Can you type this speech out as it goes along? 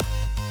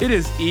It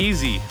is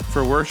easy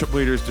for worship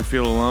leaders to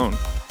feel alone.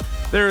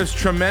 There is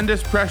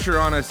tremendous pressure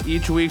on us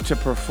each week to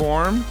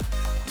perform,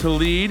 to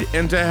lead,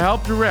 and to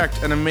help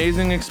direct an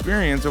amazing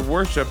experience of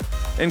worship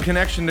and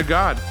connection to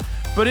God.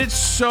 But it's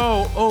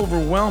so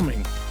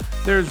overwhelming.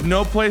 There's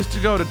no place to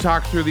go to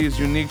talk through these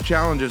unique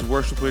challenges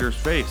worship leaders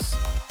face.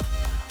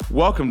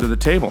 Welcome to the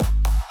table.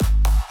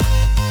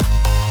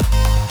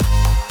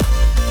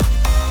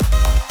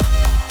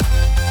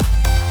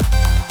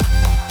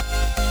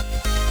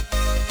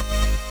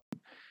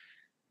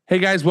 Hey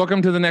guys,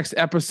 welcome to the next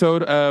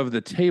episode of The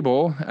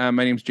Table. My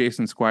name's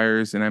Jason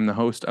Squires, and I'm the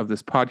host of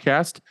this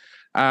podcast.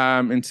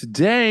 And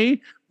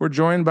today we're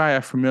joined by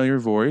a familiar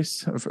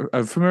voice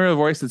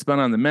that's been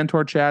on the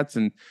Mentor Chats,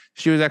 and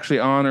she was actually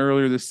on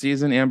earlier this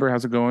season. Amber,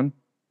 how's it going?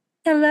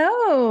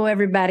 Hello,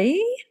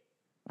 everybody.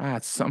 I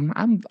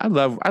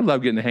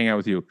love getting to hang out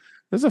with you.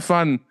 These are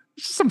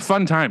some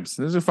fun times.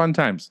 These are fun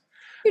times.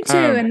 You too,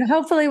 and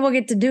hopefully we'll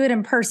get to do it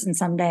in person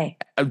someday.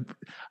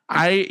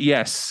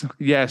 Yes.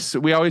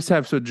 We always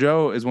have. So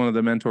Joe is one of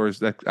the mentors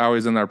that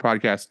always in our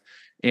podcast,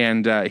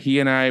 and he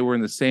and I were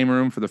in the same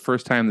room for the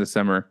first time this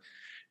summer,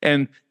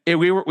 and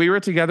we were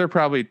together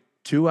probably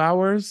 2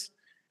 hours,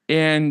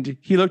 and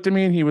he looked at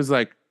me and he was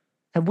like,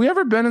 "Have we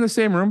ever been in the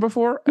same room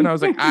before?" And I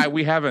was like,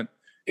 "We haven't.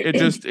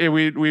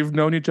 We've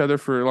known each other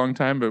for a long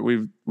time, but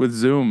with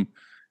Zoom,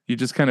 you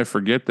just kind of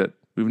forget that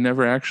we've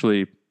never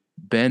actually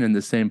been in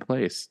the same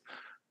place."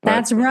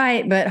 That's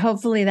right, but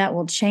hopefully that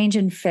will change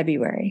in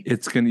February.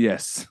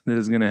 Yes, that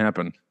is gonna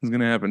happen. It's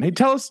gonna happen. Hey,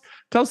 tell us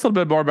a little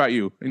bit more about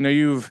you. You know,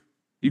 you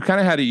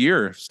kind of had a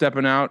year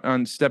stepping out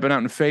in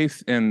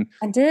faith, and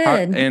I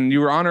did. And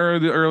you were on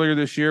earlier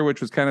this year,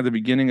 which was kind of the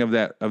beginning of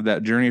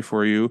that journey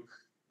for you.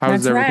 How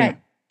was everything? Right.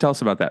 Tell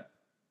us about that.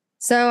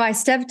 So I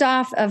stepped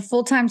off of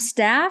full-time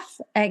staff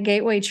at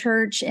Gateway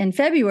Church in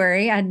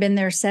February. I'd been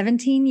there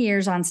 17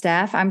 years on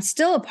staff. I'm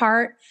still a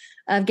part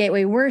of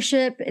Gateway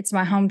Worship. It's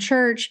my home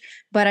church,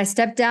 but I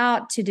stepped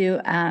out to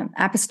do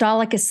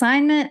apostolic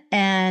assignment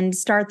and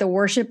start the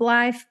Worship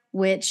Life,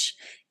 which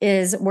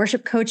is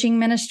worship coaching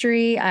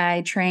ministry.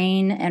 I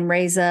train and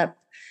raise up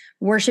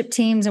worship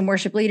teams and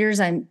worship leaders.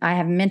 I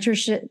have a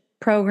mentorship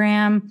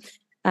program.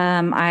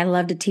 I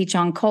love to teach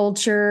on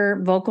culture,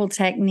 vocal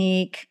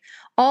technique,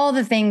 all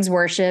the things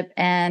worship,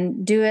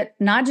 and do it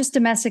not just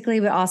domestically,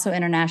 but also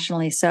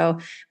internationally. So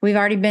we've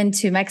already been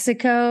to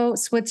Mexico,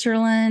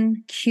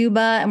 Switzerland,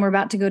 Cuba, and we're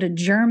about to go to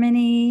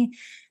Germany.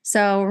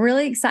 So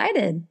really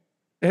excited.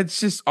 It's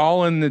just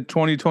all in the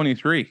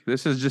 2023.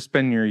 This has just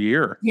been your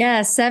year.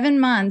 Yeah, 7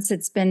 months.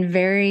 It's been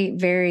very,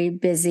 very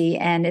busy,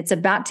 and it's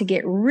about to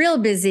get real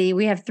busy.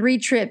 We have 3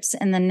 trips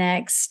in the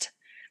next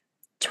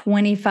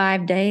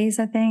 25 days,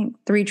 I think.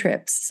 3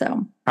 trips.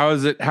 So how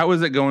is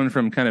it going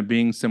from kind of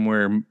being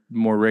somewhere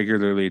more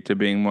regularly to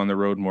being on the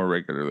road more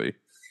regularly?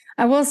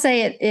 I will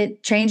say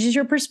it changes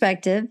your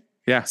perspective.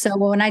 Yeah. So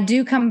when I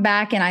do come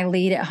back and I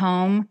lead at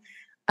home,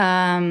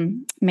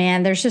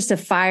 man, there's just a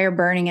fire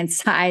burning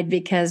inside,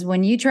 because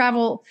when you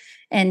travel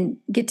and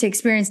get to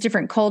experience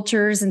different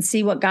cultures and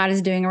see what God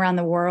is doing around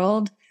the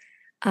world,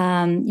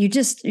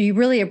 you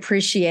really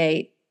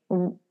appreciate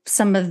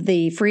some of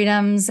the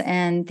freedoms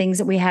and things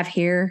that we have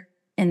here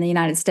in the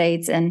United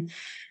States, and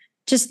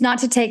just not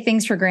to take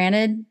things for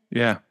granted.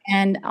 Yeah.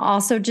 And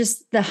also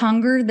just the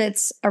hunger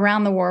that's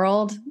around the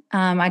world.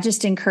 I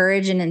just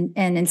encourage and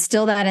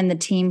instill that in the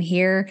team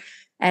here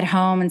at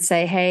home and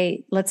say,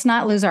 hey, let's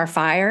not lose our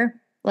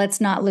fire. Let's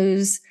not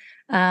lose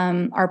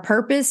our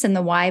purpose and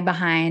the why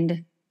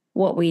behind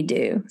what we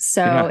do.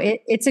 So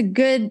it's a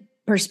good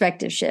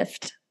perspective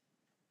shift.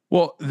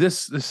 Well,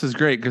 this is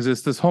great, because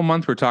it's this whole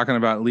month we're talking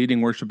about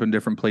leading worship in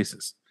different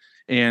places.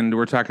 And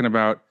we're talking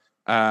about,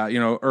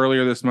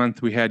 earlier this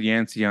month we had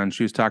Yancey on.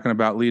 She was talking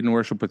about leading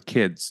worship with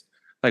kids,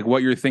 like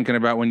what you're thinking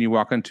about when you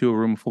walk into a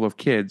room full of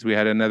kids. We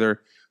had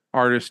another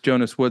artist,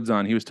 Jonas Woods,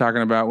 on. He was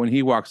talking about when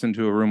he walks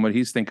into a room, what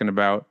he's thinking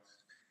about.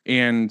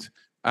 And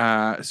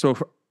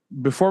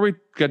before we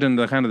get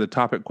into kind of the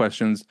topic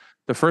questions,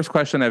 the first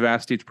question I've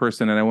asked each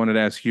person, and I wanted to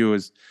ask you,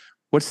 is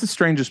what's the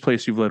strangest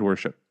place you've led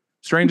worship?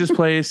 Strangest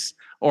place,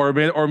 or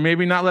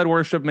maybe not led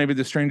worship, maybe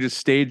the strangest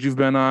stage you've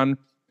been on,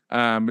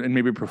 and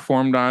maybe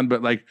performed on.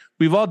 But like,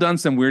 we've all done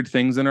some weird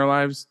things in our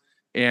lives.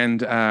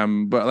 And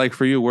but like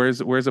for you,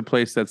 where's a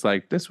place that's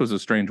like, this was a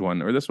strange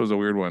one, or this was a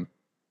weird one?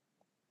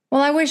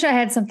 Well, I wish I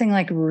had something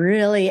like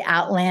really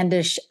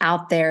outlandish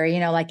out there,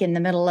 like in the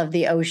middle of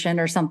the ocean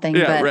or something.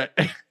 Yeah, but,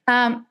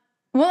 right.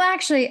 Well,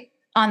 actually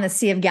on the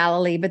Sea of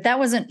Galilee, but that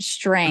wasn't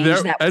strange.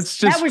 That was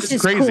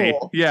just crazy.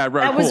 Cool. Yeah,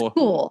 right. That was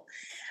cool.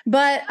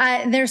 But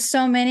there's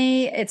so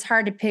many, it's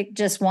hard to pick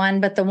just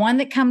one. But the one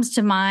that comes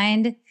to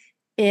mind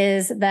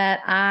is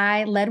that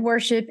I led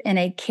worship in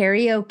a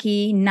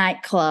karaoke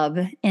nightclub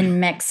in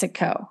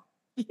Mexico.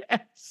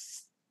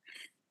 Yes.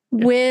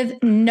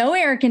 With no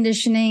air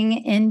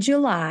conditioning in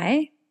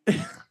July.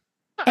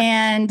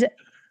 And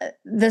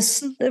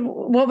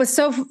what was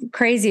so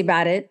crazy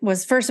about it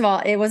was, first of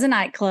all, it was a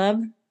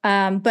nightclub,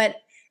 but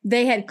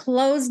they had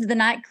closed the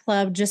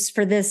nightclub just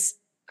for this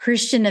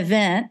Christian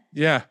event.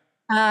 Yeah.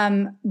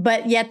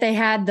 But yet they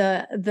had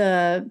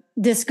the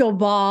disco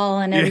ball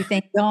and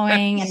everything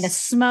going and the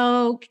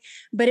smoke,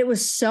 but it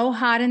was so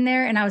hot in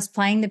there, and I was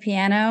playing the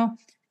piano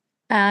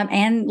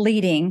and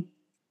leading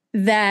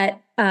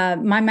that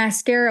my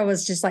mascara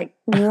was just like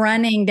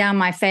running down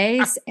my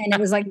face, and it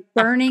was like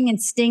burning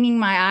and stinging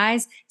my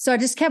eyes. So I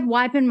just kept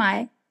wiping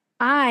my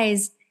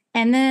eyes,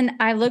 and then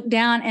I looked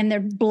down and they're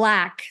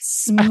black,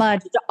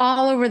 smudged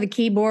all over the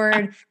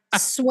keyboard,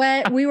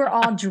 sweat. We were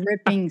all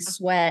dripping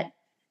sweat.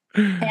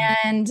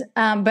 And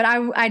but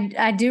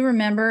I do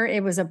remember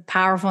it was a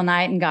powerful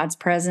night in God's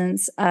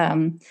presence.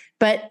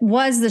 But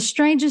was the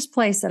strangest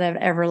place that I've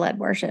ever led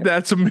worship.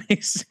 That's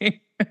amazing.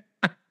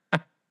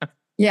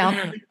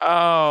 Yeah.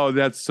 Oh,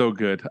 that's so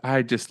good.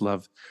 I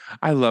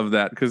love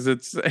that because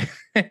it's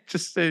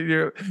just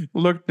you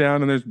look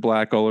down and there's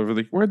black all over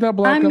where'd that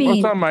black come?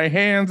 It's on my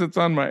hands.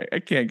 I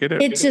can't get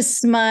it. It just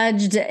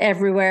smudged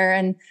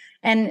everywhere.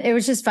 And it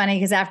was just funny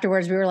because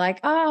afterwards we were like,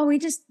 oh,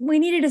 we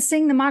needed to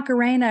sing the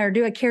Macarena or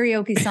do a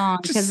karaoke song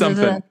because of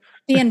the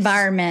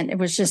environment. It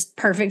was just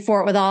perfect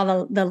for it with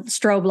all the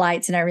strobe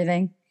lights and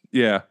everything.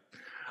 Yeah.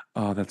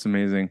 Oh, that's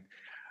amazing.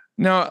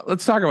 Now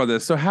let's talk about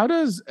this. So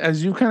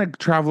as you kind of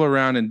travel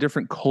around in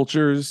different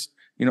cultures,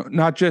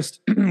 not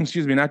just,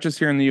 excuse me, not just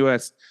here in the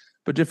US,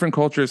 but different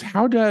cultures,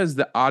 how does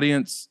the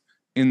audience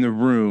in the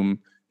room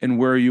and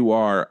where you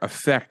are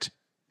affect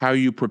how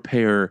you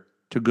prepare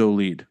to go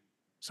lead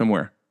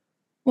somewhere?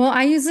 Well,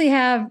 I usually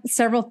have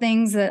several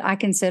things that I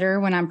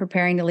consider when I'm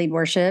preparing to lead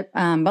worship.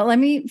 But let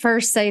me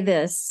first say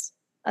this,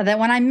 that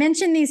when I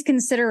mention these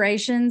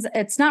considerations,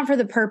 it's not for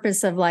the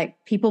purpose of like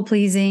people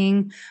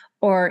pleasing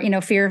or,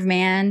 fear of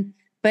man,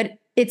 but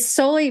it's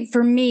solely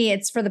for me,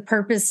 it's for the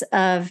purpose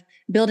of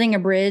building a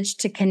bridge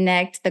to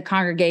connect the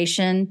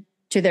congregation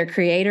to their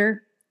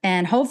creator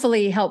and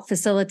hopefully help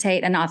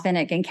facilitate an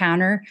authentic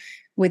encounter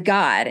with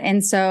God.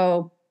 And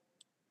so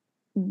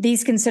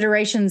these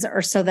considerations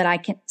are so that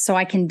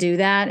I can do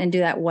that and do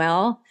that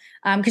well.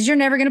 Because you're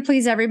never going to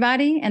please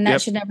everybody, and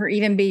that should never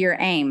even be your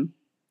aim.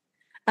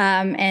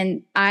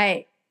 And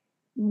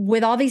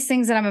with all these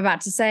things that I'm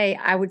about to say,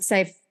 I would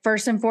say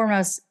first and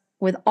foremost,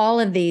 with all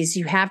of these,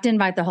 you have to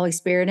invite the Holy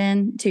Spirit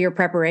in to your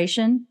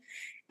preparation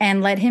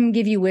and let him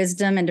give you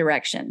wisdom and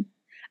direction.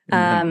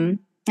 And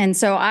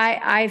so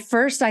I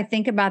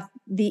think about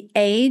the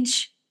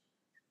age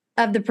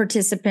of the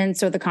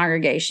participants or the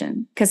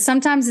congregation, because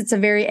sometimes it's a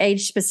very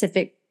age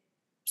specific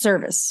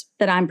service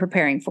that I'm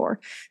preparing for.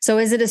 So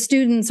is it a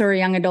students or a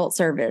young adult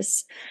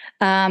service?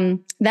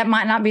 That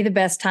might not be the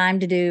best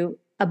time to do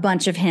a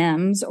bunch of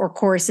hymns or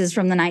choruses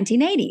from the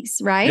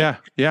 1980s, right?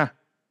 Yeah.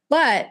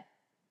 But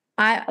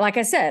like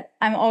I said,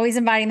 I'm always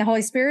inviting the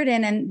Holy Spirit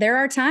in, and there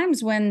are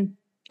times when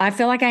I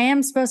feel like I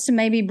am supposed to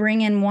maybe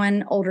bring in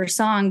one older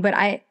song, but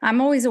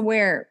I'm always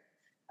aware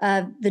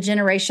of the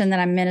generation that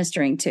I'm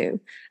ministering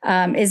to.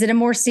 Is it a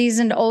more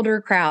seasoned,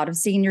 older crowd of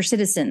senior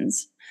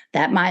citizens?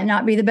 That might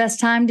not be the best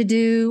time to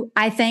do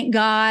I Thank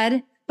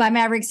God by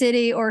Maverick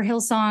City or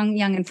Hillsong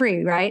Young and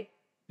Free, right?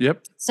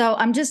 Yep. So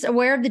I'm just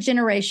aware of the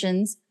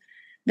generations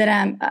that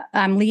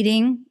I'm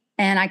leading,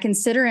 and I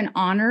consider and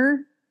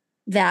honor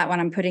that when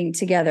I'm putting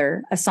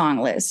together a song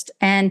list,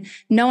 and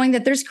knowing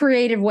that there's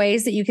creative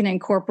ways that you can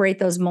incorporate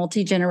those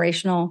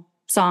multi-generational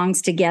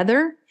songs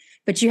together,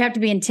 but you have to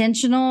be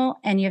intentional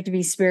and you have to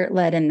be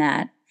spirit-led in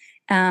that.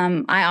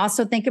 I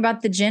also think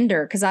about the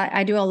gender, because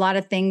I do a lot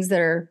of things that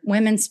are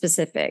women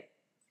specific.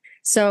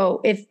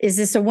 So is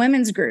this a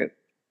women's group?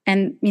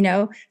 And,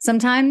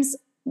 sometimes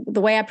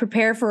the way I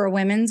prepare for a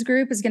women's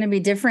group is going to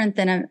be different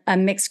than a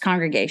mixed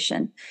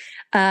congregation.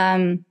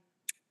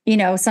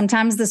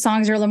 Sometimes the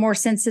songs are a little more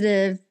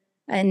sensitive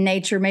in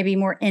nature, maybe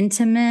more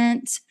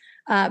intimate.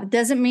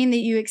 Doesn't mean that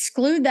you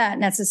exclude that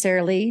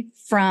necessarily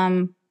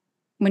from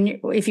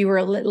if you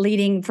were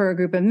leading for a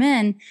group of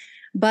men.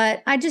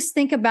 But I just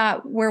think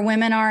about where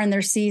women are in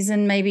their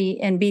season, maybe,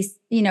 and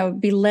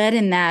be led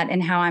in that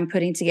and how I'm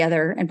putting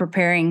together and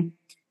preparing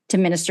to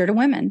minister to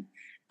women.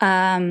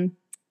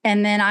 And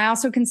then I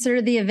also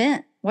consider the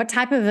event. What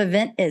type of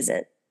event is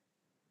it?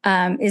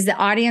 Is the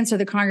audience or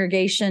the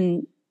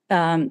congregation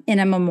in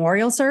a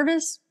memorial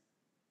service?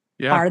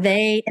 Yeah. Are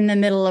they in the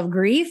middle of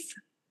grief?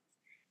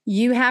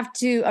 You have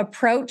to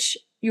approach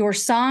your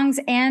songs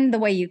and the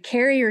way you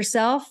carry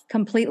yourself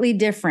completely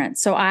different.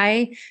 So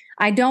I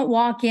don't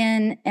walk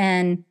in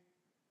and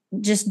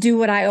just do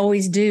what I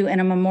always do in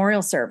a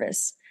memorial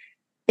service.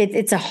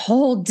 It's a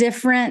whole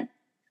different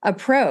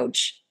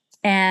approach.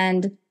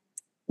 And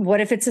what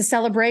if it's a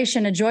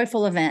celebration, a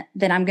joyful event?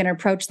 Then I'm going to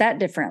approach that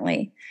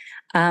differently.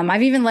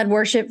 I've even led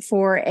worship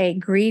for a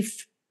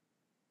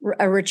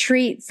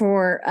retreat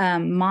for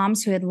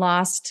moms who had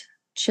lost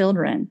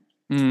children.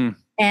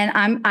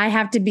 And I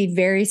have to be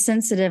very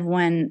sensitive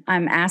when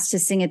I'm asked to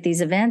sing at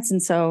these events.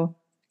 And so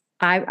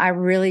I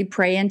really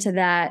pray into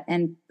that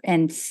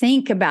and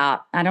think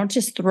about, I don't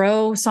just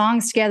throw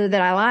songs together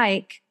that I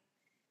like.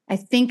 I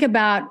think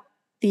about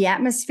the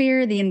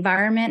atmosphere, the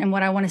environment, and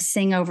what I want to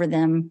sing over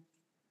them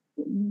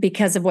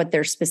because of what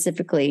they're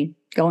specifically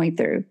going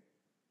through.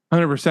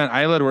 100%.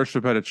 I led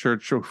worship at a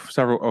church a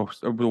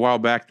while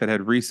back that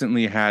had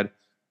recently had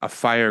a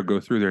fire go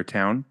through their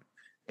town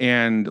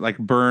and like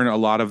burn a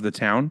lot of the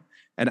town.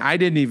 And I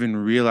didn't even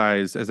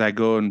realize as I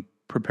go and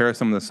prepare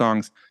some of the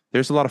songs,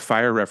 there's a lot of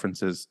fire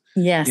references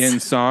in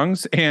Yes.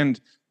 songs. And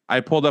I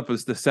pulled up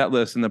the set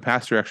list, and the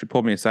pastor actually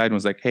pulled me aside and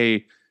was like,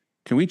 "Hey,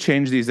 can we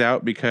change these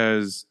out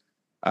because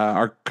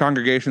our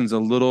congregation's a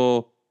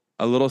little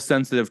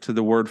sensitive to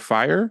the word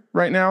fire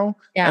right now?"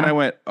 Yeah. And I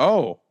went,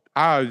 "Oh,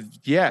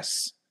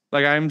 yes."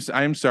 Like I'm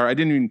sorry, I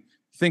didn't even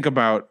think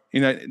about,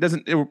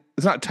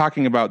 it's not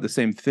talking about the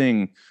same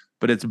thing,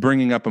 but it's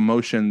bringing up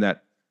emotion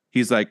that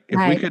he's like,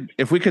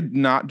 if we could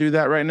not do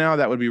that right now,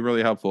 that would be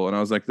really helpful. And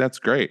I was like, that's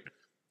great.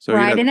 So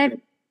right.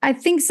 And I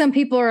think some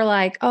people are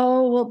like,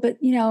 oh, well, but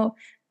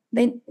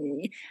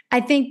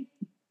I think,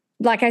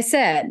 like I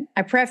said,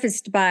 I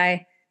prefaced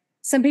by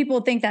some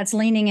people think that's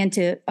leaning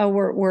into, oh,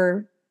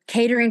 we're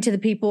catering to the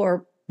people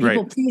or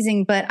people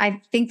pleasing. But I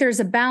think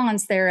there's a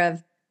balance there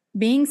of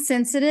being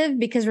sensitive,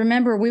 because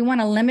remember, we want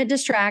to limit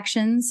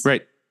distractions.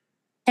 Right.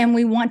 And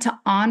we want to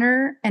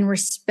honor and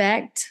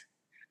respect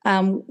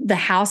the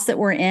house that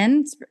we're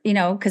in,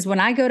 because when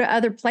I go to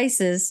other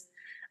places,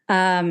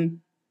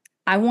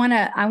 I want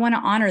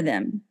to honor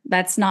them.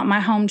 That's not my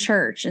home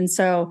church. And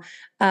so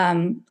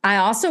I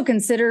also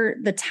consider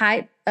the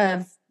type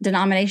of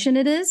denomination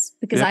it is,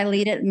 because I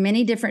lead at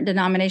many different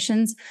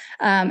denominations,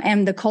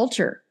 and the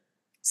culture.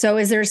 So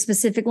is there a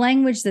specific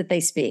language that they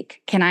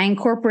speak? Can I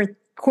incorporate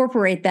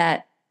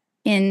that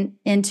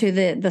into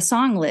the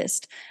song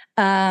list?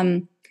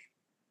 The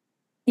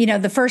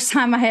first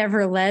time I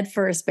ever led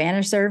for a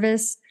Spanish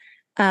service,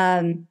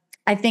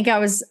 I think I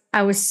was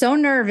so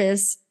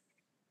nervous,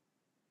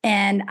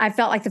 and I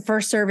felt like the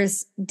first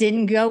service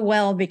didn't go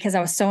well because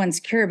I was so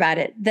insecure about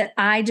it that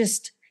I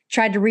just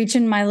tried to reach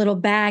in my little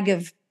bag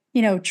of,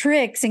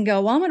 tricks and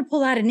go, well, I'm going to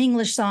pull out an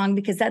English song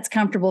because that's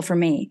comfortable for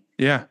me.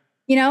 Yeah.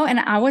 And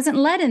I wasn't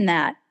led in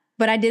that,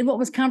 but I did what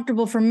was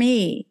comfortable for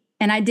me.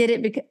 And I did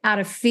it out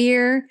of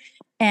fear.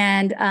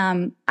 And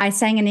I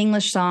sang an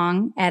English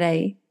song at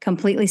a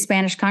completely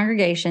Spanish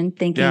congregation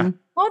thinking,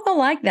 oh, they'll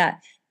like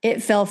that.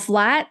 It fell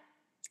flat.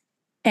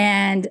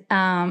 And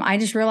I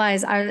just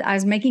realized I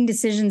was making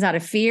decisions out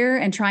of fear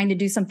and trying to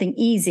do something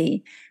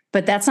easy,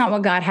 but that's not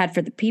what God had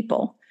for the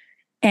people.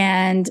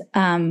 And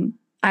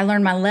I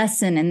learned my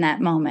lesson in that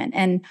moment.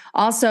 And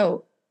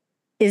also,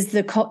 is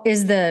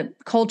the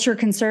culture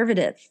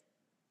conservative?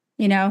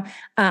 I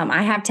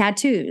have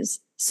tattoos.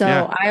 So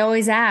I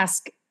always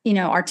ask,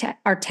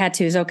 are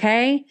tattoos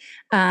okay?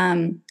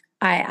 I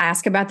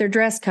ask about their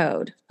dress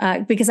code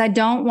because I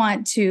don't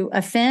want to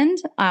offend.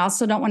 I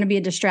also don't want to be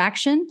a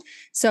distraction.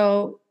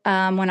 So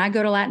when I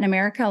go to Latin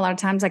America, a lot of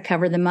times I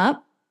cover them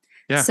up.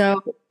 Yeah.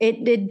 So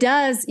it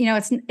does,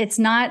 it's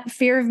not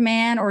fear of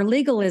man or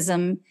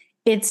legalism.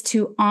 It's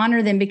to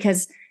honor them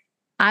because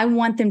I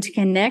want them to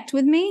connect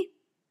with me.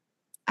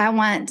 I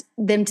want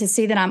them to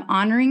see that I'm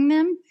honoring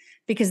them,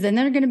 because then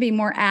they're going to be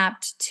more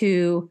apt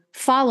to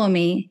follow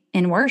me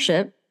in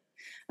worship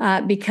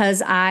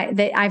because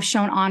I've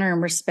shown honor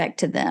and respect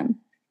to them.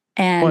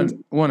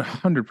 And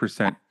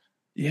 100%.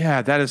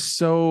 Yeah, that is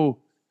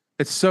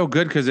it's so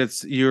good,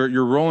 because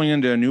you're rolling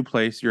into a new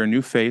place, you're a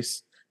new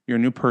face, you're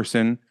a new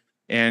person,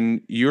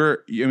 and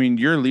you're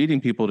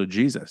leading people to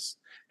Jesus.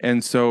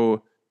 And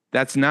so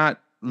that's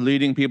not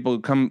leading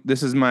people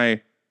this is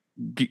my,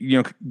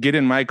 get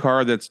in my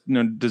car that's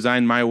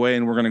designed my way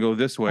and we're going to go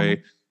this way.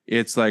 Mm-hmm.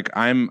 It's like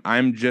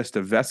I'm just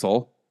a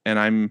vessel, and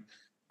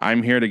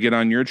I'm here to get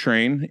on your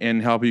train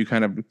and help you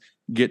kind of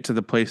get to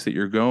the place that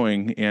you're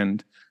going.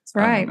 And that's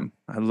right.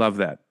 I love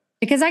that,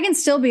 because I can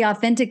still be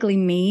authentically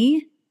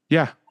me.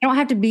 Yeah. I don't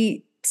have to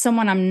be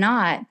someone I'm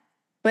not,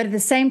 but at the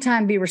same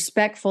time, be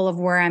respectful of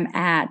where I'm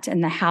at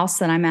and the house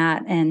that I'm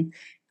at. And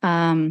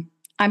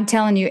I'm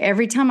telling you,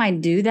 every time I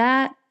do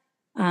that,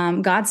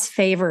 God's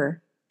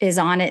favor is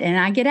on it, and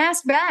I get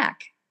asked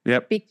back.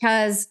 Yep.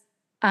 Because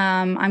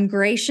I'm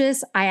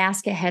gracious. I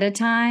ask ahead of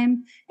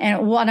time,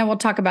 and we'll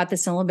talk about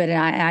this in a little bit.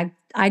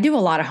 I do a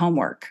lot of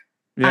homework.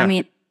 Yeah. I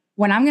mean,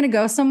 when I'm going to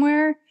go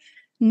somewhere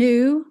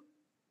new,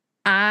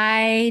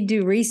 I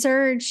do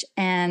research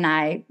and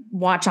I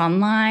watch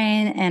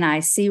online and I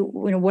see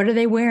what are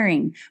they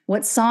wearing,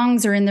 what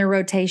songs are in their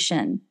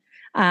rotation.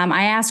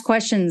 I ask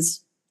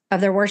questions of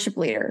their worship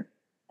leader,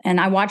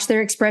 and I watch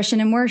their expression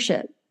in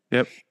worship.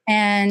 Yep.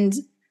 And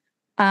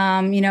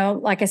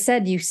like I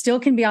said, you still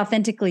can be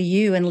authentically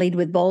you and lead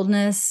with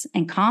boldness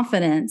and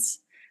confidence,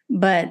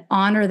 but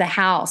honor the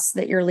house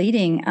that you're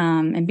leading,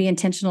 and be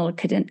intentional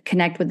to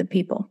connect with the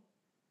people.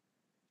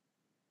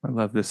 I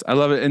love this. I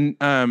love it. And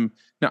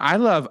now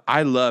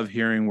I love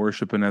hearing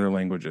worship in other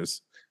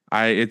languages.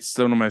 It's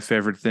one of my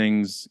favorite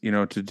things,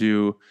 to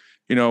do,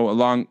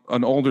 along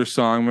an older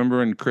song. Remember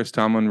when Chris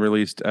Tomlin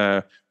released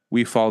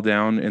We Fall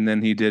Down, and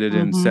then he did it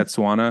in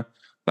Setswana?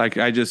 Like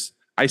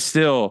I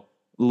still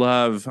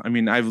love,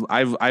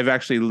 I've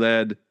actually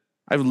led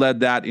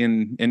that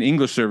in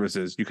English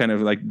services. You kind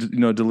of like,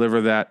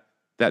 deliver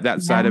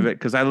that side of it.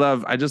 Cause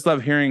I just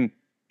love hearing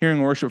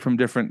worship from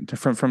different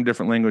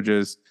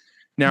languages.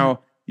 Now,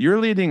 you're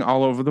leading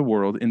all over the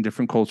world in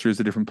different cultures,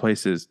 at different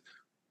places.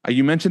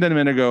 You mentioned it a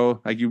minute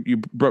ago, like you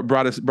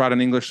brought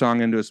an English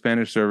song into a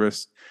Spanish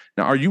service.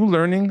 Now, are you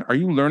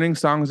learning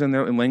songs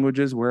in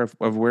languages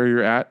of where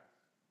you're at?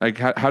 Like,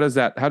 how does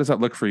that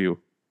look for you?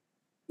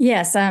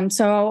 Yes.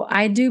 So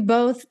I do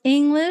both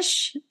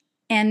English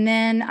and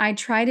then I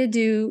try to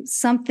do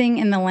something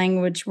in the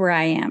language where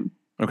I am.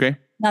 Okay.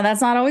 Now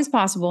that's not always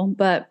possible,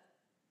 but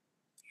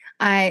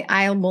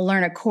I will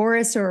learn a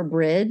chorus or a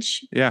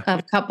bridge of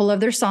a couple of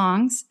their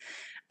songs.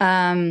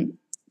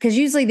 Because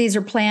usually these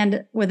are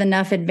planned with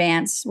enough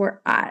advance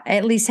where I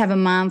at least have a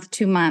month,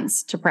 2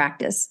 months to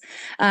practice.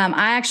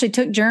 I actually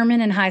took German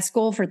in high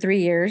school for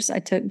 3 years. I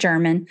took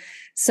German.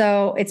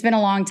 So it's been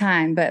a long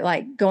time, but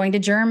like going to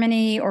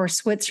Germany or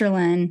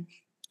Switzerland,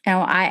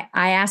 I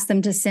asked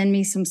them to send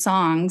me some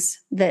songs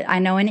that I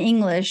know in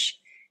English,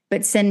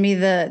 but send me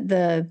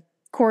the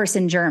chorus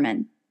in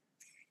German.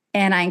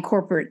 And I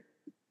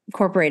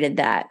incorporated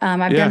that.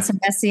 I've done some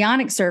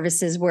messianic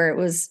services where it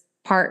was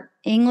part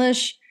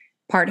English,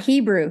 part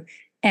Hebrew.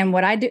 And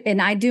what I do,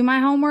 and I do my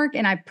homework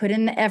and I put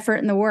in the effort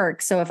and the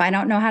work. So if I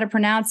don't know how to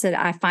pronounce it,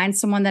 I find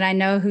someone that I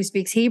know who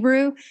speaks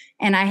Hebrew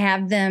and I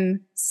have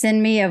them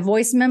send me a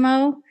voice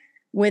memo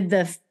with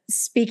the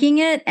speaking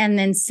it and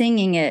then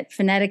singing it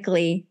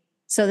phonetically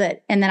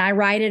and then I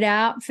write it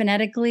out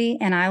phonetically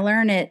and I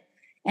learn it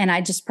and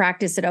I just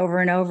practice it over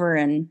and over.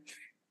 And,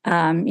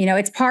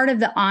 it's part of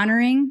the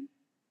honoring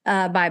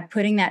by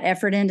putting that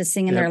effort into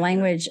singing their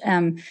language.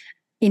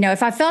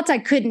 If I felt I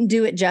couldn't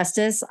do it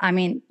justice, I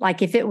mean,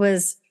 like if it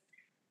was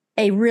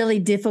a really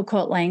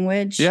difficult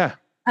language,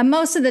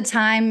 most of the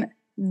time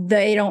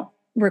they don't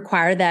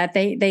require that.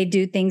 They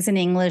do things in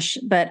English,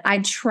 but I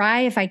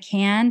try if I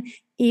can,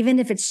 even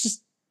if it's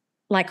just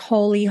like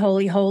holy,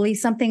 holy, holy,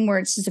 something where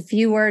it's just a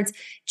few words,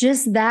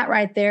 just that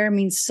right there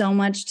means so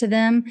much to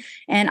them.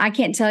 And I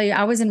can't tell you,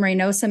 I was in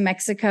Reynosa,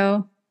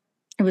 Mexico.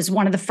 It was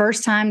one of the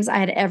first times I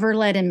had ever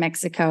led in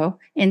Mexico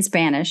in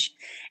Spanish.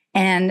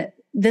 And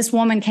this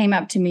woman came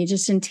up to me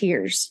just in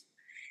tears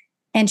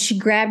and she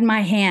grabbed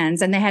my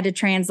hands and they had to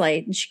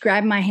translate. And she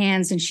grabbed my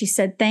hands and she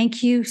said,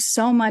 "Thank you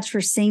so much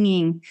for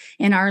singing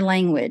in our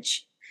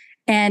language."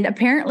 And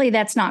apparently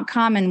that's not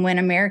common. When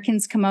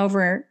Americans come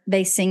over,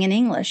 they sing in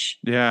English.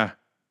 Yeah.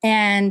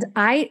 And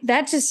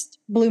that just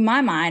blew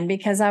my mind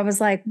because I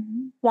was like,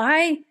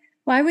 why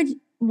would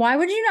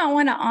you not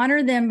want to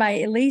honor them by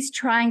at least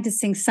trying to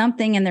sing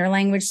something in their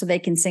language so they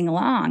can sing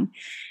along?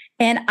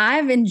 And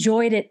I've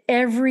enjoyed it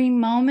every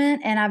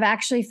moment. And I've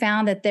actually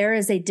found that there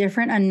is a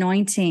different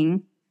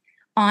anointing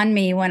on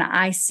me when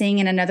I sing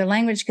in another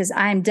language, because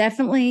I'm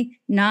definitely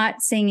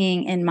not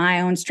singing in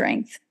my own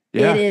strength.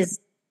 Yeah. It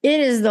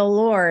is the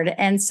Lord.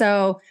 And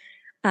so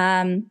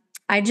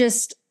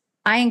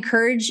I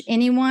encourage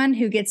anyone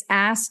who gets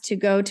asked to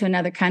go to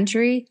another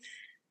country,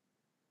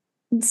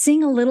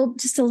 sing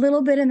just a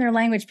little bit in their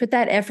language, put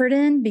that effort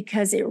in,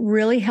 because it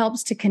really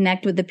helps to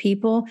connect with the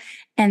people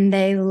and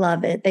they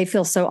love it. They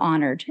feel so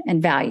honored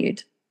and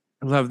valued.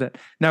 I love that.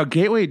 Now,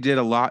 Gateway did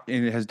a lot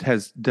and it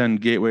has done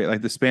Gateway,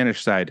 like the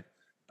Spanish side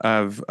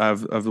of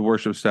the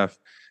worship stuff.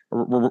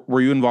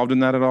 Were you involved in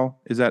that at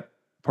all? Is that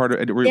part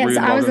of it? Yes,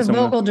 I was a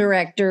vocal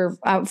director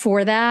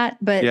for that,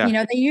 but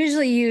they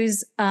usually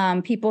use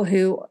people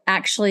who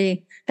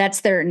actually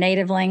that's their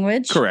native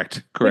language.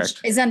 Correct. Which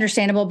is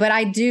understandable, but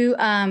I do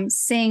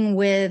sing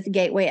with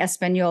Gateway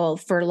Espanol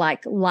for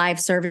like live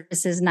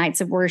services, nights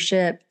of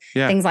worship,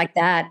 things like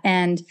that.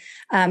 And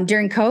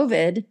during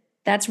COVID,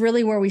 that's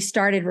really where we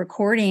started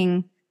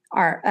recording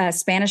our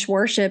Spanish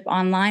worship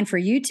online for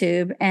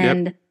YouTube.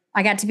 And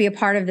I got to be a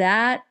part of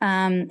that.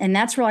 And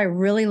that's where I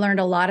really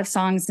learned a lot of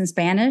songs in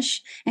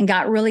Spanish and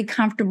got really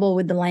comfortable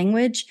with the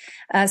language.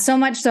 So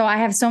much so I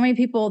have so many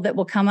people that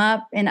will come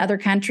up in other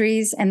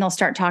countries and they'll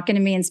start talking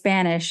to me in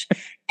Spanish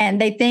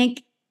and they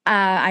think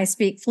I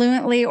speak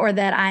fluently or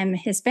that I'm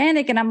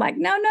Hispanic. And I'm like,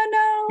 no.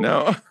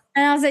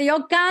 And I'll say,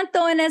 yo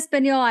canto en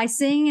español. I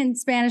sing in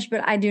Spanish,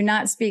 but I do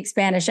not speak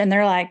Spanish. And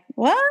they're like,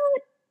 what?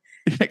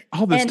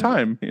 All this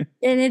time. And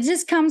it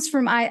just comes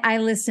from, I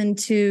listen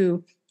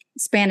to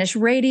Spanish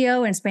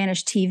radio and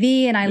Spanish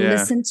TV, and I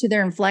listen to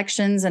their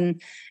inflections.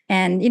 And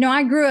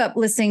I grew up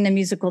listening to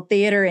musical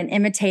theater and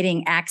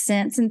imitating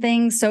accents and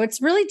things. So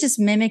it's really just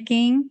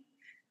mimicking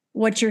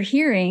what you're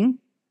hearing.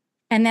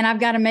 And then I've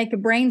got to make a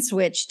brain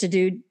switch to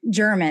do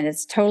German.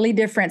 It's totally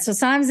different. So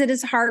sometimes it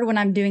is hard when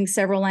I'm doing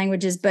several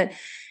languages, but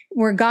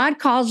where God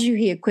calls you,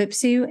 he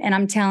equips you. And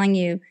I'm telling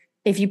you,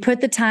 if you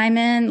put the time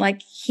in,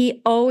 like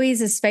he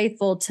always is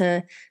faithful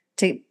to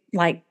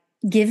like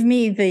give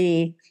me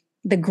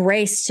the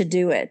grace to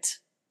do it.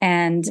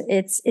 And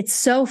it's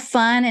so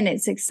fun and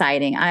it's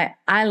exciting.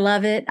 I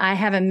love it. I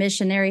have a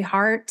missionary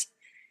heart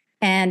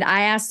and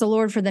I asked the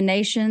Lord for the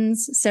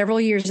nations several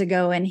years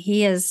ago and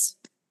he is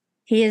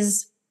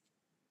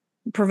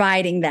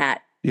providing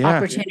that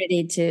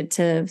opportunity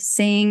to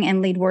sing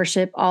and lead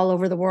worship all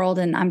over the world.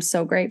 And I'm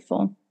so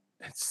grateful.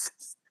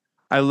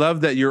 I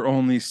love that you're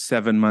only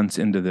 7 months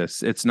into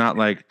this. It's not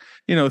like,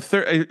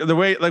 the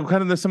way, like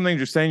kind of some things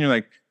you're saying, you're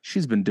like,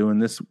 she's been doing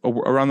this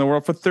around the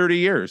world for 30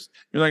 years.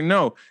 You're like,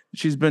 no,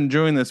 she's been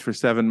doing this for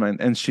 7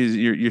 months, and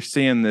you're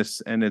seeing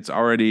this, and it's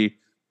already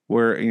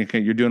where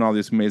you're doing all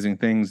these amazing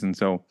things. And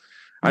so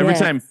every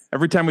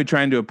time we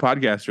try and do a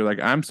podcast, you're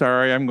like, I'm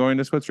sorry, I'm going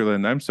to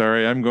Switzerland. I'm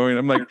sorry, I'm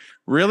like,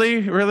 really?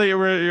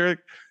 You're like,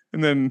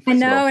 and then I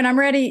know, and I'm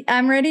ready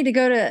to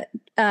go to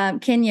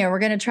Kenya. We're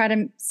going to try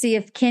to see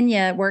if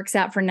Kenya works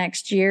out for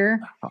next year.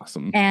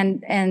 Awesome.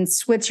 And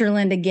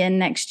Switzerland again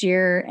next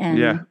year.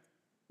 And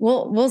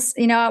we'll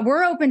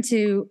we're open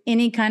to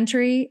any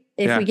country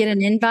if we get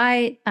an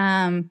invite.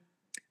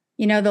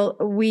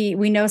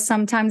 We know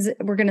sometimes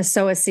we're going to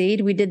sow a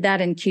seed. We did that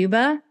in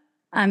Cuba.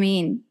 I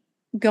mean,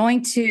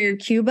 going to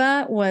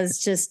Cuba was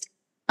just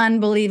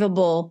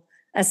unbelievable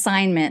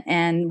assignment,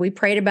 and we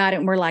prayed about it,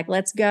 and we're like,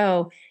 let's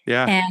go.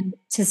 Yeah. And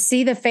to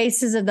see the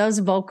faces of those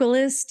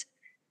vocalists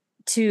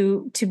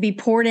to be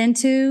poured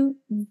into,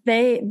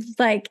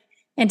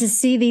 and to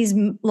see these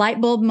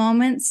light bulb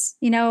moments,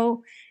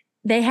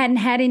 they hadn't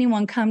had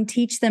anyone come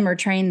teach them or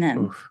train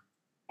them. Oof.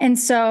 And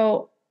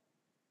so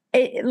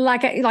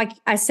like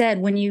I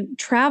said, when you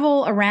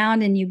travel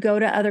around and you go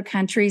to other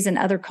countries and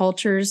other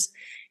cultures,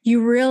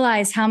 you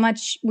realize how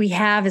much we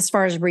have as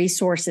far as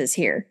resources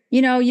here.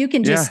 You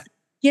can just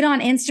get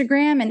on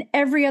Instagram, and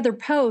every other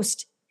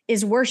post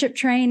is worship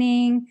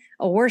training,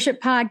 a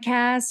worship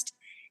podcast,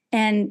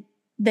 and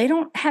they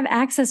don't have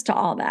access to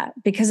all that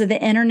because of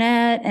the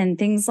internet and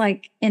things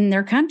like in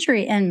their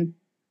country. And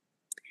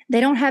they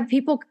don't have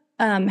people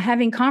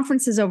having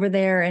conferences over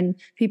there and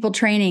people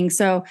training.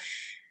 So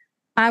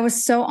I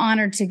was so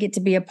honored to get to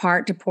be a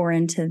part to pour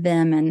into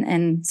them.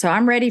 And so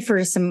I'm ready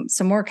for some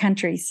more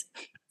countries.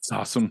 That's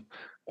awesome.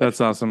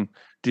 That's awesome.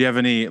 Do you have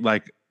any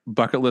like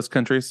bucket list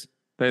countries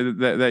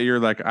that you're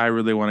like, I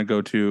really want to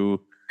go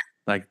to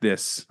like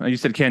this? You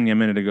said Kenya a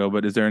minute ago,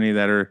 but is there any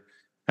that are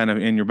kind of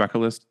in your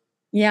bucket list?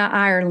 Yeah.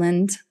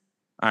 Ireland.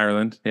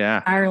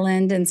 Yeah.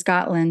 Ireland and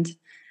Scotland.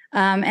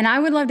 And I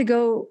would love to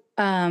go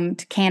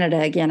to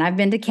Canada again. I've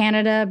been to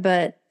Canada,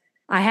 but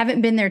I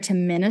haven't been there to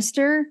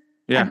minister.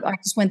 Yeah. I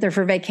just went there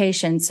for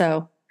vacation.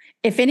 So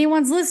if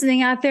anyone's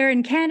listening out there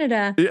in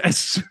Canada,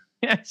 yes.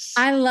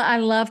 I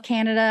love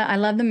Canada. I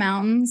love the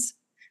mountains.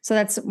 So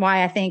that's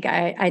why I think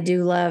I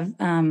do love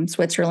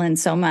Switzerland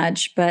so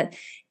much. But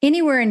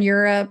anywhere in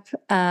Europe,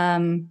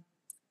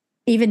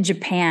 even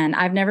Japan.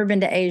 I've never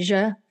been to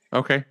Asia.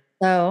 Okay.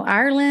 So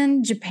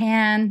Ireland,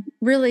 Japan,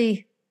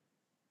 really,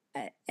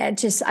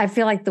 I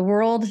feel like the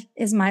world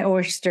is my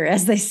oyster,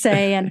 as they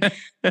say. And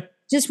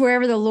just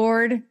wherever the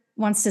Lord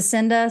wants to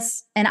send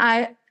us. And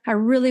I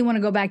really want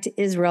to go back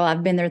to Israel.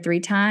 I've been there 3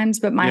 times,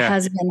 but my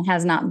husband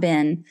has not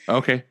been.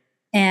 Okay.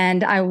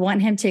 And I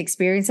want him to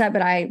experience that,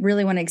 but I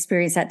really want to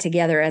experience that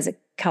together as a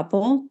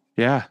couple.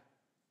 Yeah.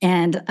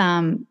 And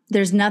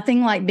there's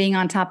nothing like being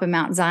on top of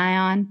Mount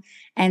Zion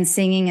and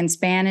singing in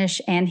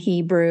Spanish and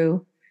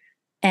Hebrew.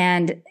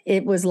 And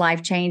it was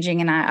life-changing,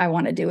 and I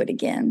want to do it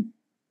again.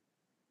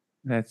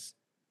 That's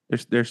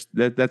going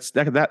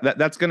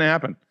to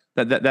happen.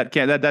 That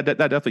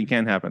definitely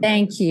can happen.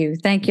 Thank you.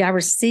 I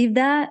received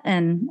that,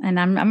 and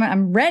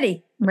I'm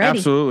ready.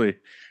 Absolutely.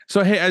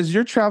 So, hey, as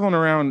you're traveling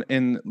around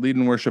and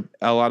leading worship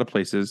a lot of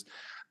places,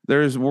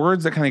 there's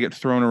words that kind of get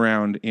thrown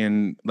around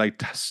in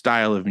like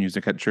style of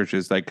music at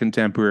churches, like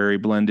contemporary,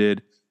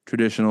 blended,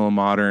 traditional,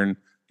 modern.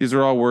 These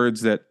are all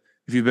words that,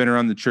 if you've been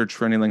around the church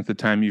for any length of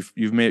time,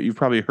 you've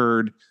probably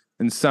heard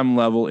in some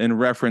level in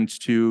reference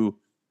to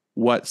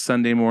what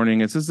Sunday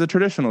morning is. This is a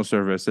traditional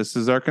service. This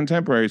is our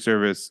contemporary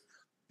service.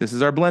 This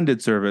is our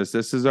blended service.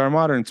 This is our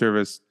modern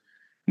service.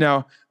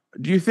 Now,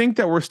 do you think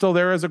that we're still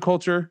there as a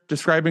culture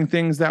describing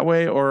things that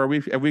way, or are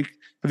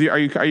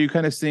you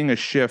kind of seeing a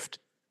shift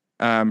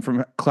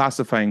from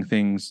classifying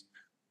things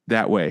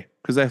that way?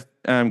 Because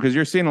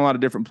you're seeing a lot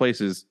of different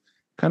places.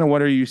 Kind of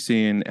what are you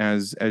seeing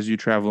as you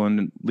travel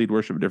and lead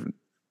worship at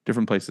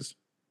different places?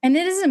 And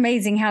it is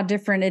amazing how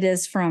different it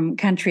is from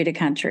country to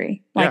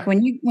country. Like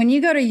when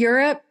you go to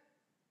Europe,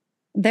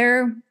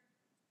 they're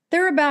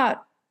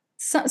about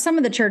some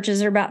of the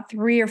churches are about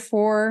 3 or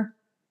 4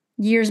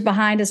 years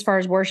behind as far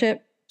as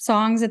worship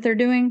songs that they're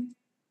doing.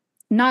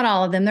 Not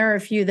all of them. There are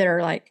a few that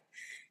are like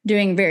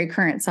doing very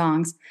current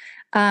songs.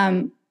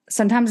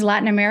 Sometimes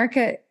Latin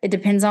America, it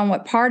depends on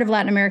what part of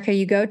Latin America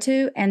you go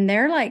to, and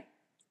they're like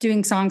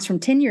doing songs from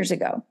 10 years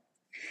ago.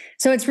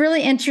 So it's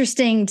really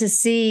interesting to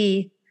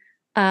see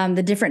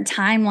the different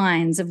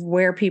timelines of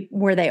where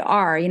they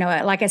are.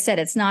 Like I said,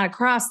 it's not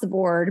across the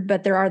board,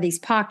 but there are these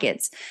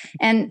pockets.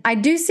 And I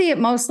do see it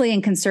mostly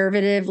in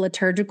conservative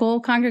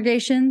liturgical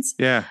congregations,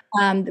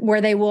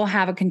 where they will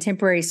have a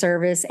contemporary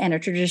service and a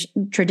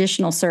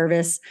traditional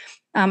service.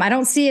 I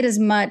don't see it as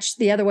much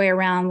the other way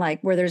around,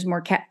 like where there's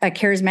more a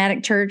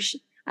charismatic church.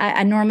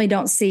 I normally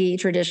don't see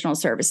traditional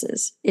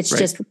services. It's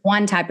just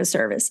one type of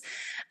service.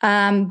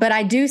 But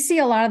I do see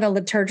a lot of the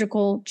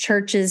liturgical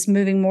churches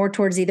moving more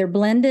towards either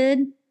blended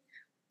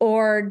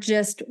or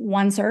just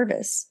one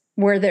service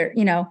where they're,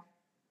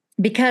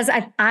 because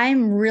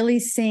I'm really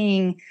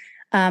seeing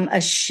a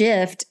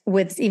shift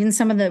with even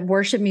some of the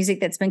worship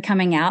music that's been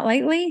coming out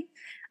lately.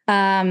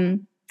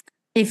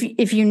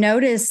 if you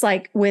notice,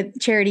 like with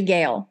Charity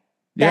Gale,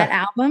 that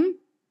album,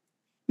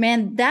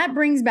 man, that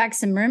brings back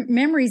some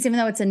memories, even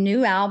though it's a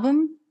new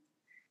album.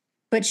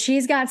 But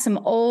she's got some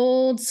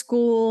old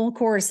school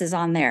choruses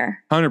on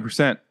there.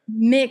 100%.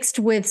 Mixed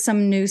with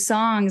some new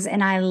songs.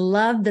 And I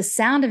love the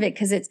sound of it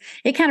because it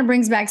kind of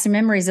brings back some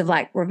memories of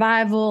like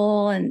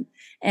revival and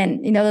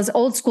those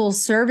old school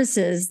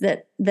services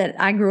that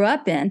I grew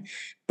up in.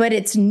 But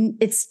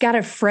it's got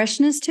a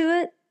freshness to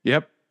it.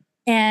 Yep.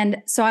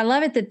 And so I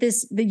love it that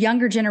the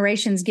younger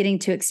generation's getting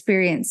to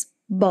experience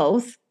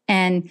both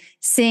and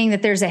seeing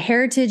that there's a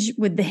heritage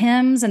with the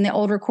hymns and the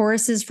older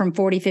choruses from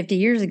 40, 50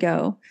 years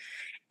ago,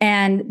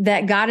 and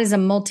that God is a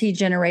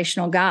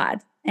multi-generational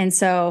God. And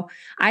so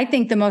I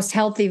think the most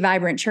healthy,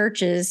 vibrant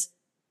churches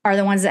are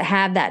the ones that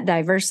have that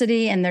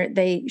diversity, and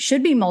they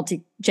should be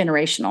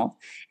multi-generational.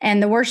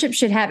 And the worship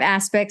should have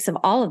aspects of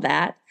all of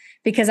that,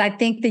 because I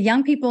think the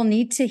young people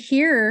need to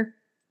hear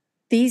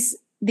these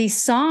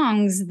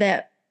songs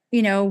that,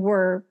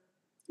 were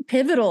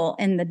pivotal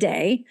in the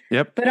day.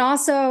 Yep. But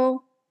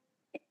also,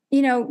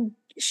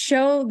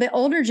 show the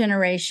older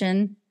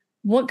generation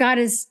what God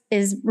is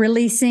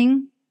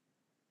releasing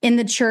in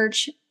the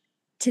church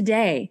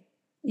today,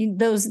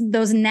 those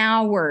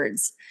now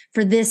words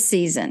for this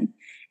season.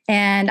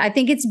 And I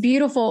think it's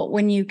beautiful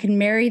when you can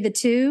marry the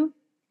two.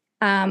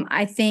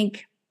 I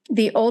think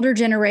the older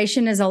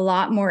generation is a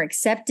lot more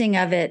accepting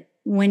of it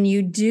when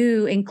you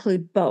do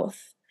include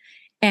both.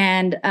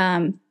 And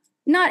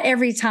not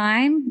every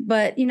time,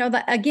 but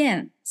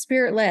again,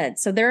 spirit led.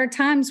 So there are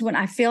times when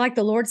I feel like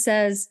the Lord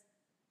says,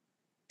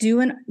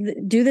 do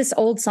this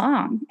old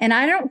song. And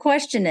I don't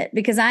question it,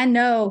 because I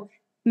know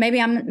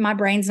maybe my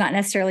brain's not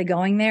necessarily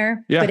going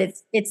there, but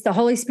it's the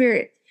Holy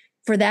Spirit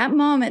for that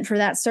moment, for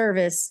that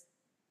service.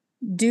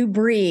 Do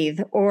Breathe,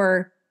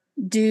 or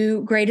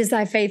do Great is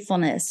Thy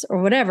Faithfulness,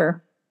 or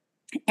whatever.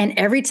 And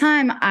every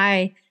time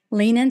I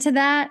lean into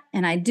that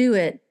and I do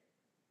it,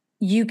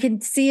 you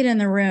can see it in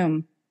the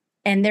room,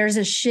 and there's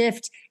a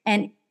shift,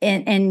 and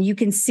you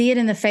can see it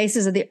in the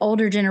faces of the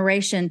older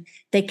generation.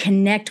 They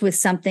connect with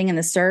something in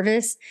the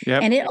service,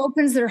 and it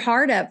opens their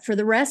heart up for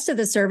the rest of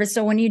the service.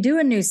 So when you do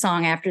a new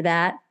song after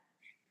that,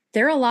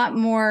 they're a lot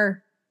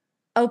more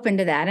open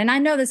to that. And I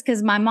know this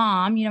because my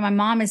mom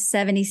is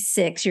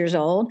 76 years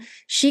old.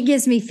 She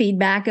gives me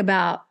feedback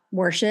about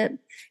worship,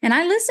 and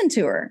I listen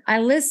to her.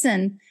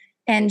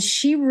 And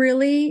she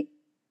really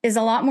is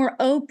a lot more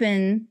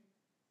open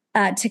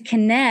to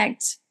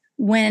connect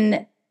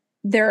when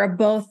there are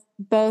both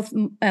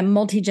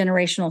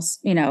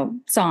multi-generational,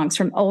 songs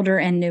from older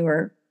and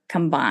newer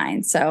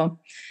combined. So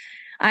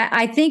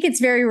I think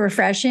it's very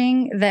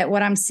refreshing that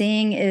what I'm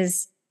seeing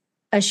is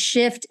a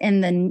shift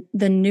in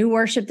the new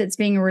worship that's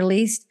being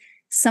released.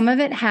 Some of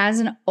it has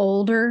an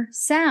older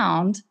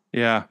sound,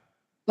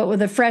 but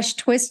with a fresh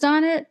twist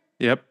on it.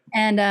 Yep.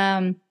 And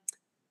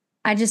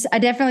I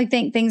definitely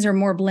think things are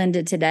more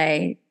blended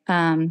today,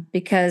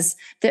 because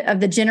of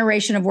the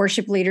generation of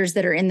worship leaders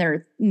that are in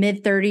their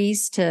mid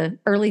 30s to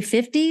early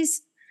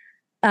 50s.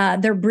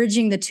 They're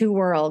bridging the two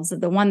worlds,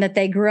 the one that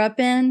they grew up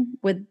in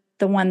with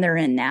the one they're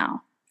in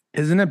now.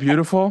 Isn't it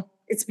beautiful?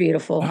 It's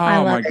beautiful. Oh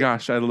my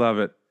gosh, I love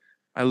it.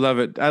 I love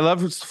it. I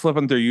love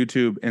flipping through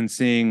YouTube and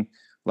seeing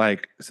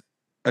like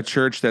a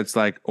church that's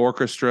like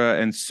orchestra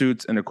and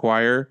suits and a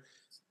choir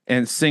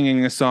and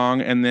singing a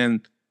song, and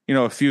then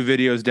a few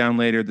videos down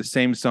later, the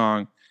same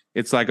song.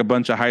 It's like a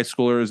bunch of high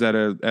schoolers at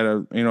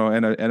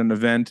an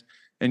event,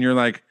 and you're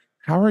like,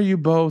 how are you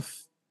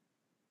both?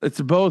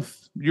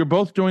 You're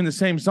both doing the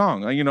same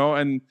song,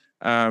 and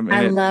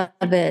I love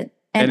it.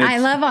 And I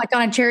love, like,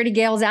 on a Charity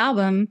Gale's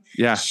album,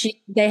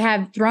 they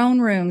have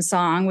Throne Room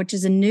song, which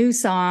is a new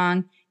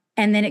song.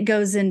 And then it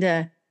goes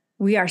into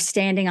We Are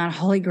Standing on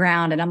Holy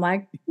Ground. And I'm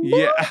like,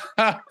 what?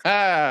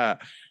 Yeah.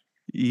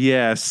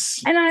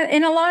 Yes.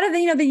 And a lot of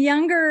the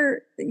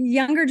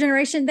younger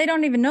generation, they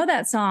don't even know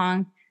that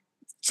song.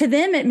 To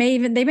them, they may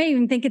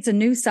even think it's a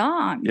new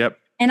song. Yep.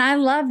 And I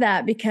love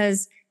that,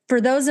 because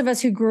for those of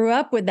us who grew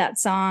up with that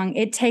song,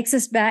 it takes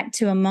us back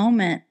to a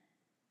moment,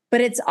 but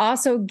it's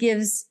also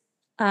gives,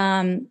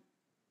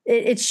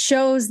 it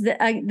shows that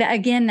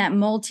again, that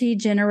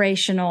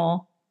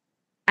multi-generational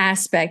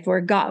aspect where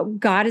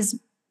God is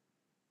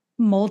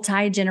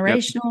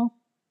multi-generational.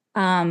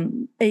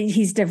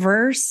 He's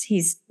diverse,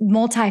 he's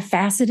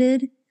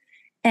multifaceted.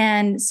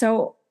 And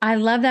so I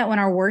love that when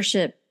our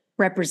worship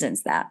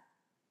represents that.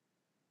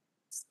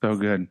 So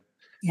good.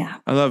 Yeah.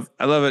 I love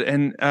it.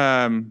 And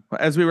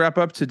as we wrap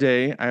up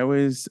today, I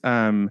always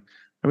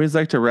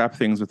like to wrap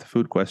things with a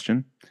food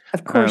question.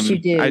 Of course you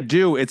do. I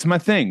do. It's my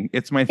thing.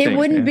 It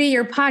wouldn't be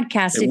your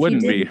podcast if you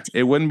didn't.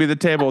 It wouldn't be the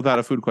table without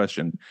a food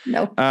question.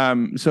 No.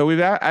 So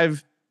I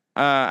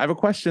have a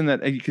question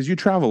that, because you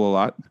travel a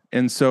lot,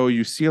 and so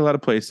you see a lot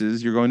of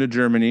places. You're going to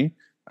Germany.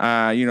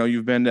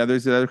 You've been to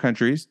other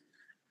countries.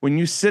 When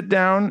you sit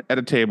down at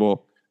a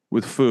table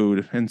with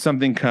food and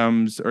something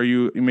comes, or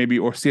you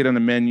see it on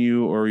the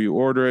menu, or you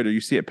order it, or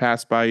you see it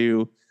pass by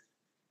you,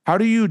 how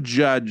do you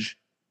judge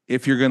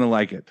if you're going to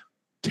like it?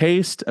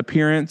 Taste,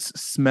 appearance,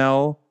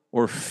 smell,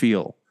 or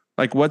feel?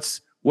 Like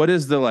what's what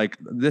is the like,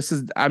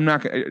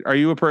 are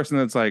you a person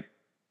that's like,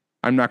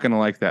 I'm not going to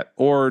like that?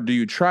 Or do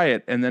you try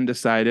it and then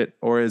decide it?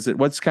 Or is it,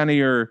 what's kind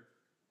of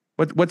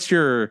what's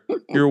your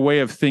way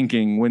of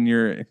thinking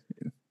when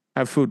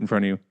have food in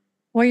front of you?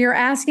 Well, you're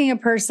asking a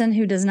person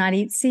who does not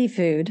eat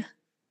seafood.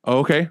 Oh,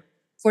 okay.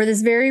 For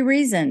this very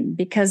reason,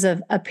 because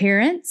of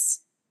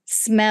appearance,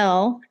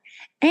 smell,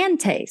 and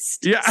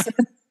taste. Yeah. So,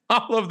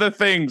 all of the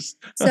things.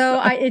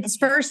 It's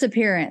first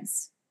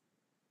appearance.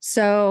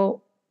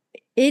 So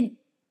it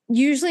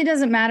usually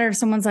doesn't matter if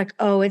someone's like,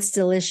 oh, it's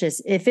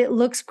delicious. If it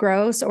looks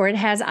gross or it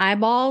has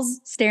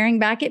eyeballs staring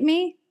back at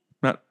me,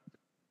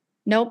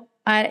 nope.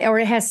 Or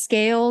it has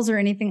scales or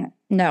anything.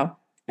 No.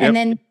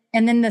 Yep.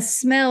 And then the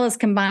smell is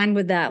combined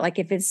with that. Like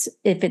if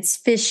it's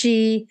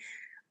fishy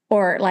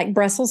or like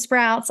Brussels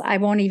sprouts, I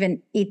won't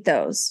even eat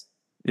those.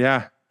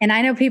 Yeah. And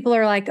I know people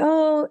are like,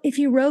 oh, if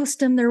you roast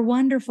them, they're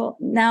wonderful.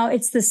 Now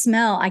it's the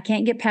smell. I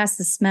can't get past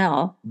the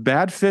smell.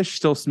 Bad fish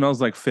still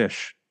smells like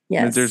fish.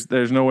 Yes.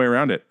 There's no way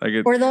around it.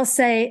 Or they'll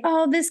say,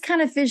 oh, this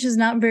kind of fish is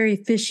not very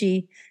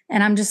fishy.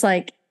 And I'm just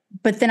like,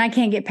 but then I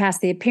can't get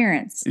past the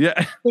appearance.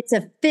 Yeah. It's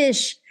a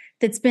fish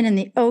that's been in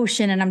the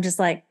ocean. And I'm just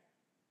like,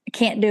 I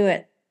can't do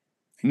it.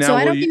 Now, so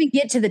I don't even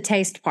get to the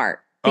taste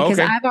part because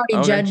I've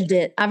already judged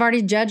it. I've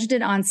already judged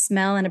it on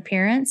smell and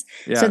appearance.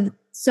 Yeah.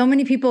 So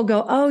many people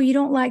go, oh, you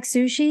don't like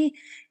sushi?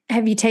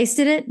 Have you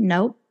tasted it?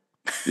 Nope.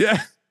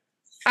 Yeah.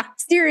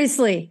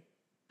 Seriously.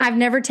 I've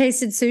never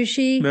tasted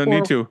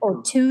sushi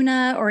or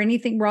tuna or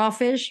anything raw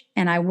fish,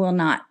 and I will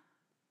not.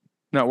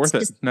 Not worth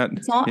it.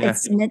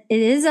 It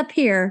is up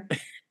here.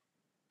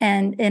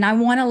 And I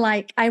want to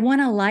like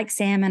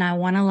salmon. I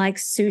want to like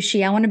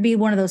sushi. I want to be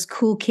one of those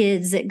cool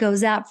kids that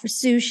goes out for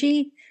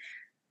sushi.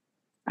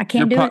 I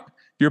can't do it.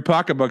 Your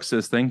pocketbook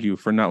says thank you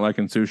for not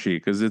liking sushi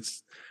because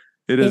it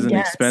isn't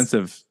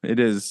expensive. It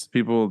is.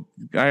 People,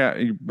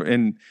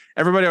 and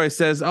everybody always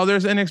says, oh,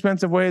 there's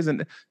inexpensive ways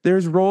and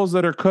there's rolls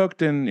that are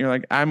cooked. And you're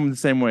like, I'm the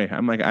same way.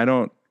 I'm like,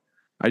 I'm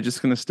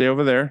just going to stay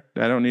over there.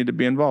 I don't need to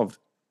be involved.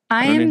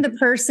 I am the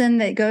person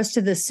that goes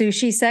to the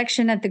sushi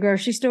section at the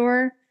grocery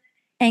store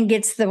and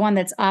gets the one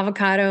that's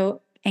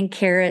avocado and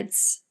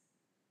carrots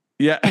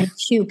and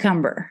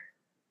cucumber.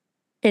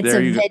 It's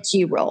a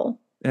veggie roll.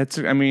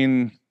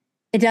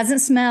 It doesn't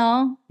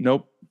smell.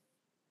 Nope.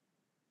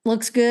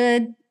 Looks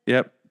good.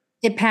 Yep.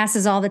 It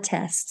passes all the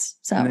tests.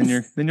 So and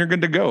then you're good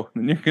to go.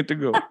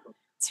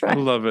 That's right. I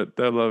love it.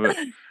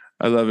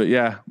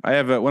 Yeah. I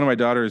have one of my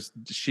daughters.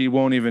 She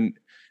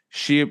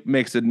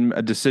makes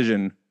a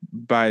decision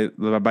by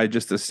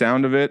just the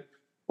sound of it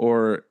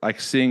or like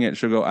seeing it.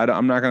 She'll go,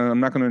 I'm not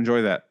going to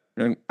enjoy that.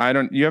 And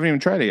you haven't even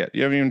tried it yet.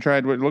 You haven't even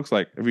tried what it looks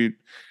like.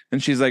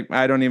 And she's like,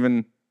 I don't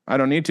need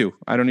to.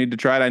 I don't need to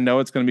try it. I know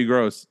it's going to be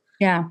gross.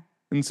 Yeah.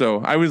 And so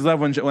I always love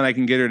when I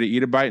can get her to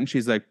eat a bite and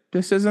she's like,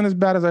 this isn't as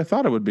bad as I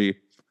thought it would be.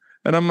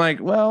 And I'm like,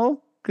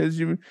 well, because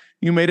you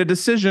made a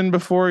decision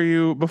before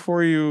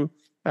you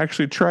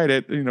actually tried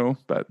it,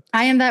 but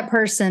I am that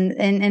person.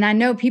 And I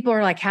know people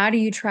are like, how do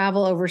you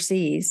travel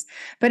overseas?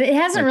 But it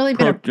hasn't really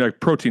been like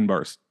protein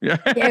bars. Yeah.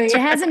 It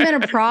hasn't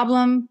been a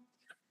problem.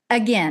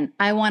 Again,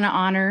 I want to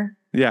honor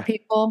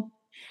people.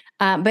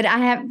 But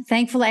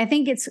thankfully, I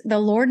think it's the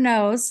Lord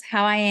knows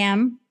how I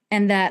am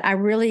and that I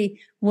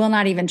really will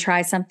not even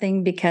try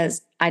something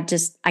because I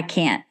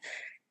can't.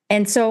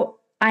 And so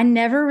I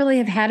never really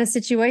have had a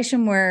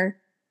situation where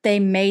they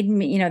made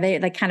me,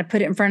 they kind of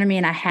put it in front of me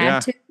and I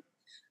had to.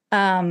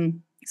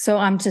 So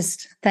I'm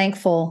just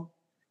thankful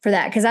for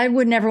that because I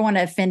would never want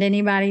to offend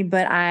anybody,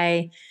 but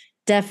I'm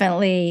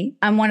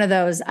one of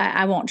those,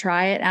 I won't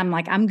try it. I'm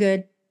like, I'm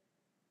good.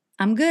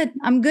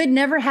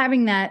 Never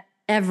having that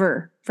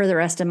ever for the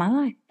rest of my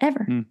life,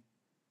 ever.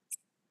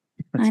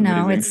 I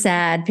know. Amazing. It's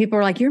sad. People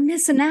are like, you're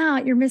missing out.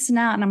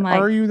 And I'm like,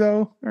 are you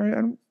though?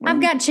 I've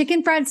got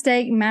chicken fried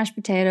steak and mashed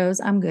potatoes.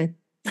 I'm good.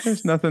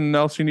 There's nothing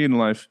else you need in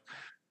life.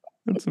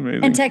 That's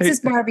amazing. And Texas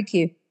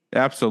barbecue.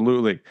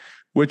 Absolutely.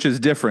 Which is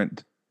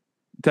different.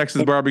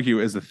 Texas barbecue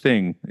is a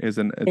thing, its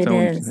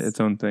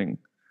own thing.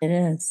 It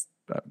is.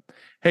 But,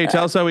 hey,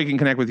 tell us how we can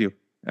connect with you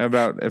how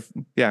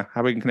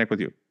we can connect with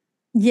you.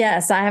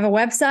 Yes, I have a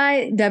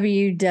website,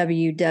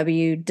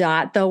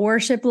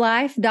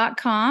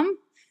 www.theworshiplife.com.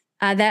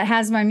 That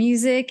has my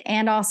music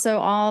and also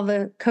all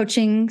the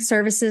coaching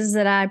services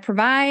that I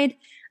provide.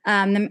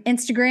 The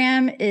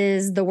Instagram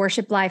is The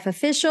Worship Life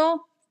Official.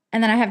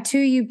 And then I have 2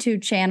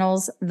 YouTube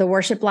channels, The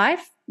Worship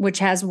Life, which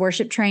has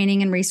worship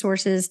training and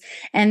resources.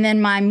 And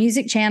then my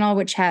music channel,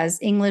 which has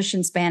English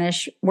and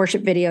Spanish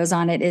worship videos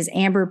on it, is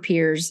Amber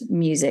Peairs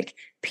Music.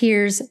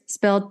 Peairs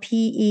spelled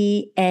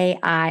Peairs.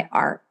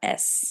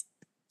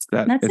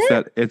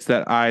 It's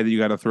that I that you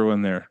got to throw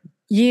in there.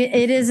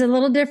 It is a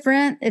little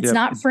different. It's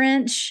not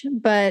French,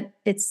 but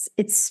it's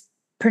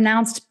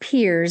pronounced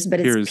Peairs,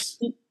 but it's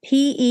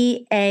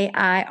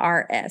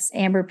Peairs,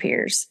 Amber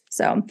Peairs.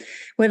 So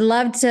would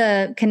love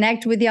to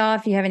connect with y'all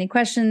if you have any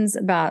questions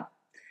about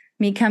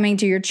me coming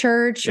to your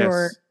church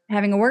or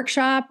having a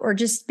workshop or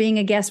just being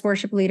a guest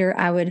worship leader.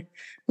 I would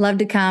love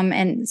to come.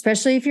 And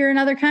especially if you're in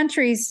other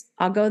countries,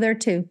 I'll go there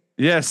too.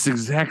 Yes,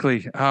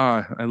 exactly.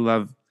 I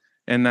love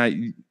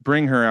and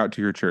bring her out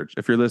to your church.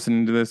 If you're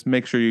listening to this,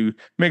 make sure you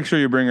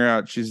bring her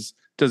out. She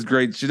does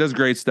great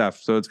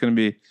stuff. So it's going to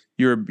be,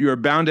 you're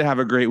bound to have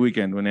a great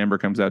weekend when Amber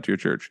comes out to your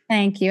church.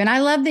 Thank you. And I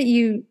love that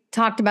you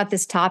talked about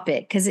this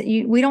topic, because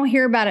we don't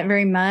hear about it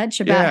very much,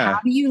 about how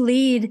do you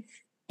lead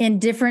in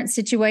different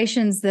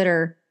situations that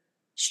are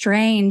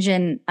strange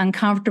and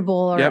uncomfortable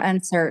or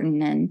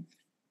uncertain.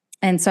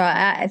 And so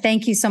I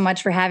thank you so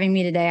much for having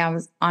me today. I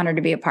was honored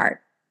to be a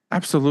part.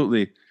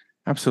 Absolutely.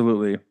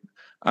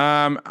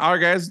 All right,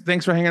 guys,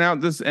 thanks for hanging out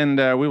with us, and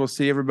we will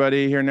see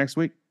everybody here next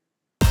week.